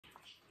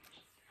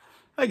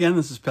Again,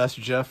 this is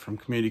Pastor Jeff from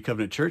Community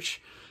Covenant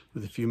Church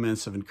with a few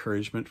minutes of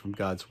encouragement from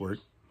God's Word.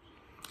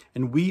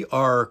 And we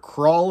are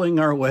crawling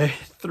our way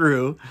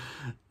through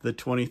the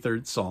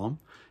 23rd Psalm,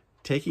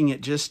 taking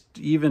it just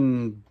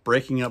even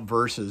breaking up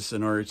verses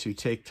in order to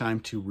take time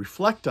to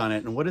reflect on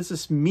it. And what does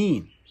this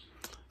mean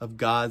of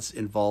God's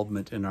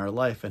involvement in our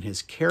life and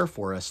his care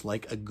for us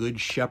like a good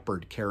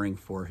shepherd caring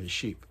for his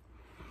sheep?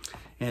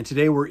 And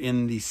today we're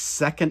in the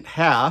second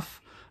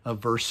half of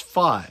verse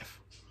 5.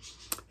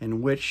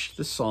 In which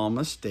the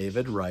psalmist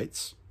David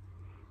writes,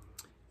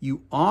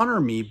 "You honor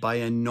me by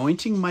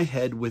anointing my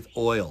head with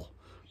oil.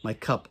 My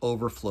cup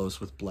overflows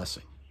with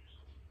blessing."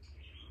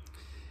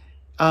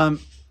 I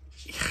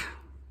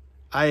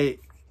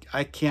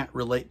can't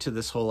relate to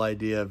this whole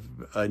idea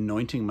of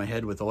anointing my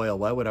head with oil.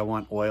 Why would I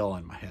want oil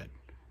on my head?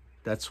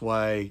 That's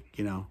why,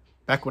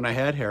 back when I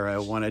had hair, I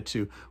wanted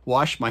to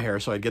wash my hair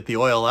so I'd get the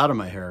oil out of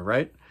my hair,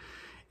 right?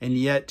 And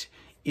yet,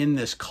 in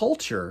this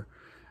culture,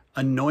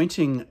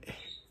 anointing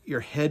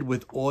your head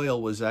with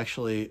oil was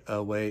actually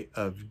a way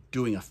of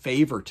doing a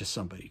favor to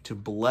somebody, to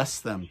bless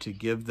them, to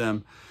give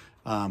them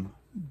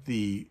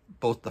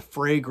both the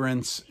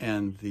fragrance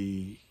and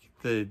the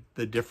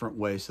different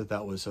ways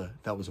that was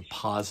a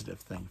positive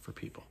thing for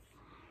people.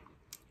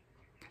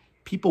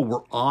 People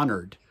were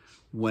honored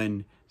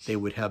when they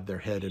would have their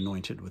head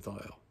anointed with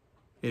oil.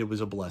 It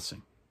was a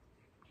blessing.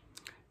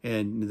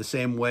 And in the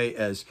same way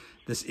as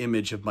this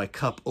image of my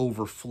cup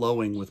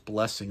overflowing with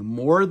blessing,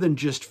 more than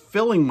just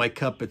filling my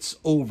cup, it's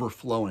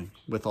overflowing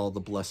with all the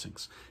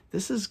blessings.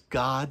 This is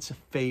God's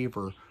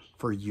favor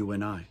for you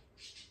and I.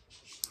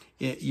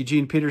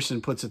 Eugene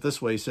Peterson puts it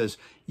this way. He says,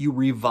 "You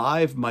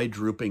revive my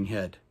drooping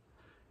head.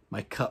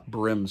 My cup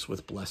brims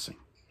with blessing."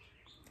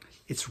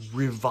 It's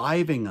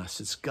reviving us.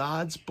 It's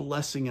God's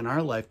blessing in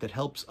our life that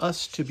helps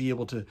us to be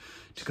able to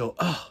go,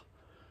 oh,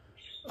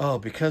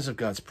 because of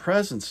God's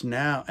presence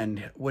now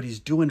and what he's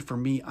doing for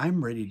me,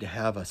 I'm ready to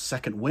have a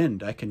second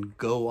wind. I can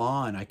go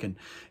on. I can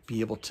be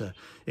able to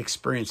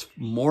experience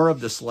more of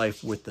this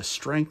life with the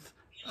strength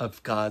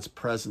of God's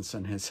presence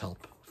and his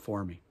help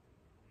for me.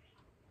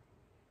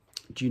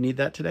 Do you need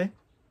that today?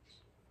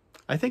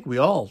 I think we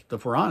all,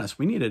 if we're honest,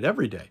 we need it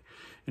every day.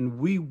 And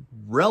we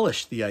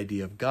relish the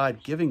idea of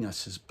God giving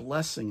us his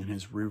blessing and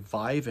his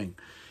reviving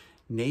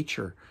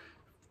nature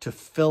to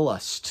fill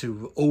us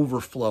to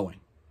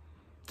overflowing,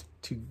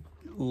 to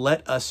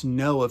let us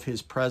know of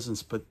his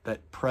presence, but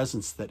that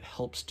presence that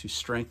helps to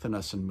strengthen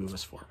us and move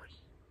us forward.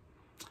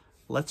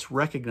 Let's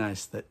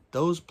recognize that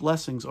those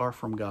blessings are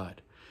from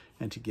God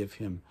and to give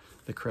him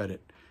the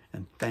credit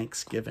and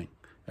thanksgiving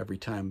every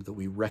time that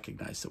we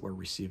recognize that we're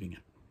receiving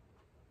it.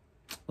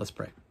 Let's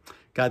pray.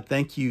 God,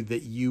 thank you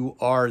that you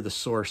are the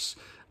source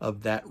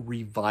of that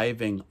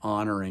reviving,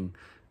 honoring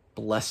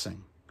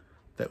blessing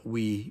that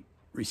we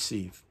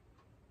receive.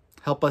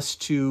 Help us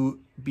to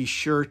be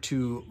sure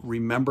to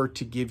remember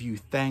to give you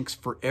thanks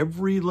for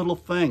every little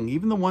thing,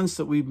 even the ones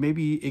that we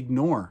maybe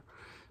ignore,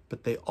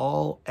 but they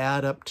all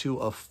add up to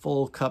a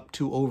full cup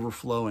to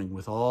overflowing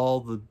with all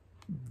the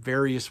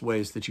various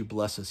ways that you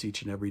bless us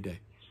each and every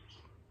day.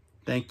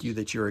 Thank you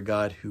that you're a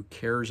God who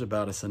cares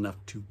about us enough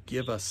to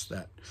give us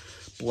that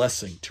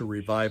blessing, to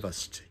revive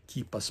us, to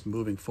keep us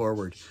moving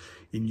forward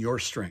in your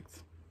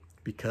strength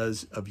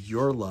because of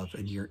your love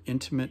and your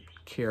intimate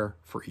care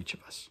for each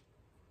of us.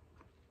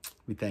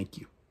 We thank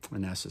you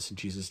and ask this in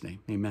Jesus' name.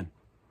 Amen.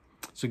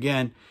 So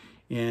again,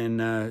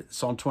 in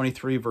Psalm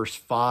 23, verse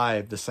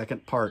 5, the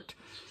second part,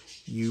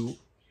 you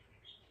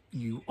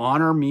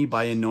honor me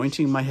by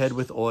anointing my head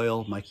with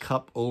oil. My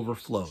cup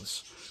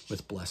overflows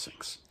with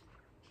blessings.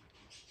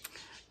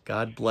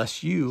 God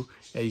bless you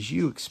as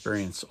you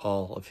experience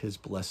all of his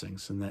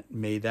blessings, and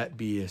may that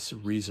be a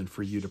reason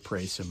for you to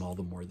praise him all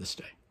the more this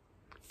day.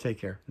 Take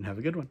care and have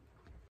a good one.